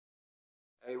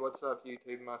Hey, what's up,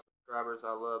 YouTube? My subscribers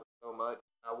I love so much.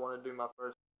 I want to do my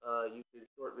first YouTube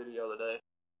short video today.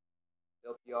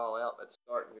 Help you all out that's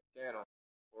starting your channel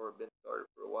or been started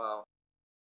for a while.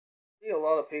 I see a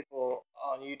lot of people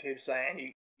on YouTube saying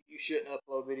you shouldn't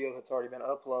upload videos that's already been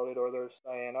uploaded, or they're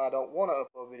saying I don't want to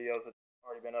upload videos that's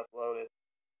already been uploaded.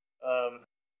 Um,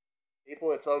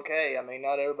 People, it's okay. I mean,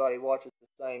 not everybody watches the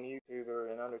same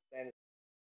YouTuber and understands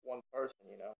one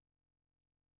person.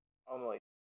 Only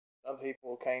some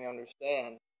people can't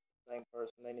understand the same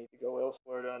person. They need to go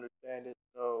elsewhere to understand it.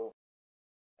 So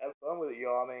have fun with it,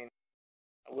 y'all. I mean,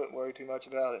 I wouldn't worry too much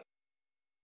about it.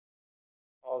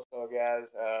 Also, guys,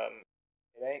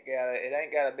 it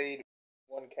ain't gotta be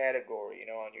one category.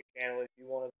 On your channel. If you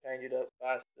want to change it up,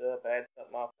 spice it up, add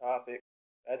something off topic,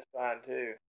 that's fine too.